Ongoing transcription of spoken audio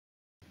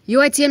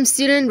UiTM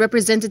Student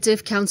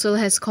Representative Council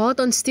has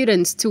called on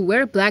students to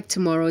wear black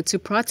tomorrow to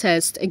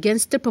protest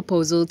against the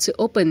proposal to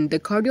open the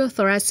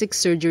cardiothoracic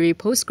surgery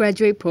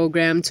postgraduate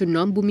program to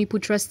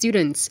non-bumiputera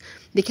students.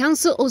 The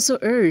council also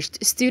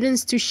urged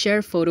students to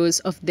share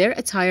photos of their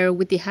attire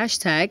with the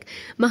hashtag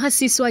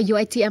Mahasiswa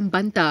UiTM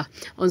Banta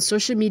on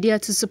social media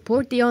to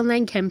support the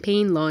online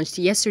campaign launched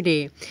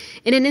yesterday.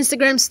 In an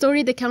Instagram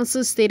story, the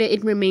council stated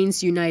it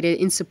remains united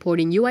in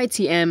supporting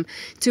UiTM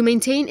to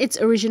maintain its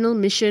original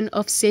mission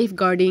of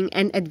safeguarding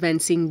and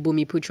advancing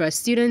Bumiputera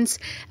students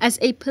as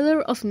a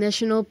pillar of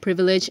national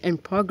privilege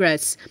and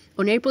progress.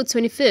 On April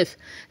 25th,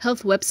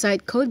 health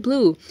website Code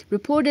Blue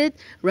reported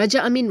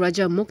Raja Amin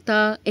Raja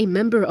Mukhtar, a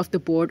member of the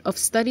Board of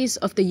Studies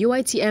of the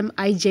UiTM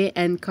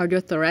IJN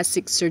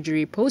Cardiothoracic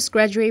Surgery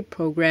Postgraduate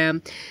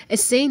Program,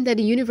 as saying that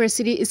the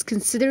university is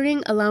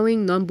considering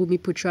allowing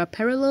non-bumiputera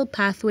parallel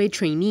pathway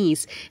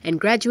trainees and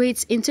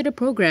graduates into the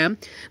program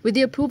with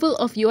the approval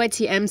of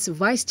UiTM's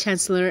Vice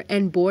Chancellor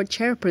and Board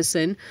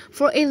Chairperson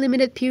for a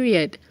limited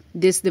period.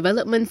 This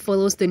development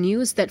follows the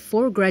news that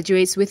 4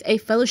 graduates with a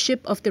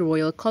fellowship of the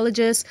Royal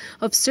Colleges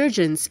of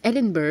Surgeons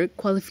Edinburgh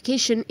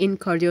qualification in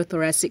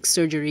cardiothoracic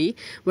surgery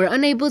were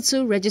unable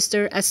to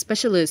register as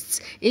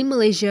specialists in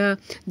Malaysia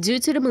due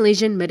to the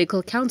Malaysian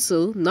Medical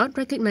Council not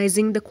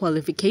recognizing the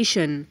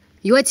qualification.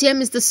 UiTM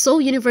is the sole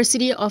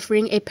university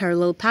offering a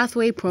parallel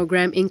pathway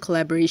program in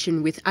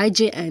collaboration with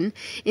IJN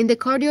in the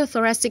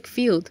cardiothoracic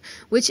field,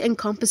 which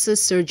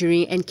encompasses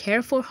surgery and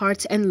care for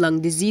heart and lung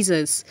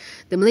diseases.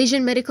 The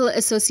Malaysian Medical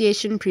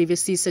Association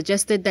previously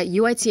suggested that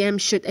UiTM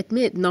should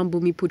admit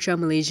non-bumiputera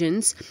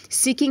Malaysians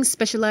seeking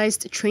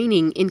specialized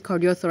training in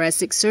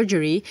cardiothoracic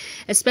surgery,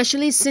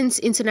 especially since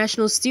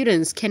international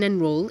students can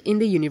enroll in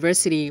the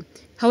university.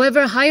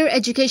 However, Higher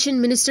Education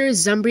Minister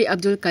Zamri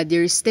Abdul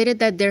Qadir stated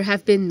that there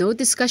have been no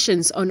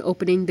discussions on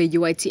opening the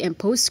UiTM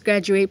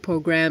postgraduate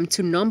program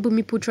to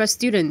non-bumiputera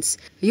students.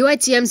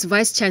 UiTM's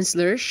Vice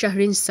Chancellor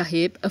Shahrin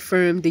Sahib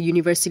affirmed the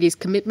university's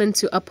commitment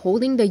to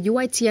upholding the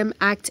UiTM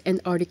Act and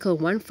Article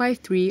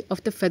 153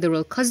 of the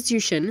Federal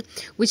Constitution,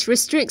 which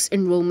restricts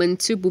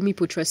enrollment to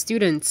bumiputera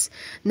students.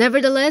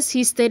 Nevertheless,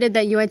 he stated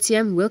that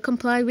UiTM will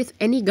comply with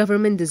any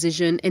government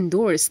decision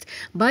endorsed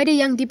by the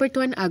Yang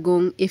di-Pertuan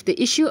Agong if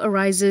the issue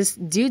arises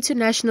due to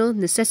national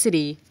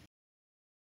necessity.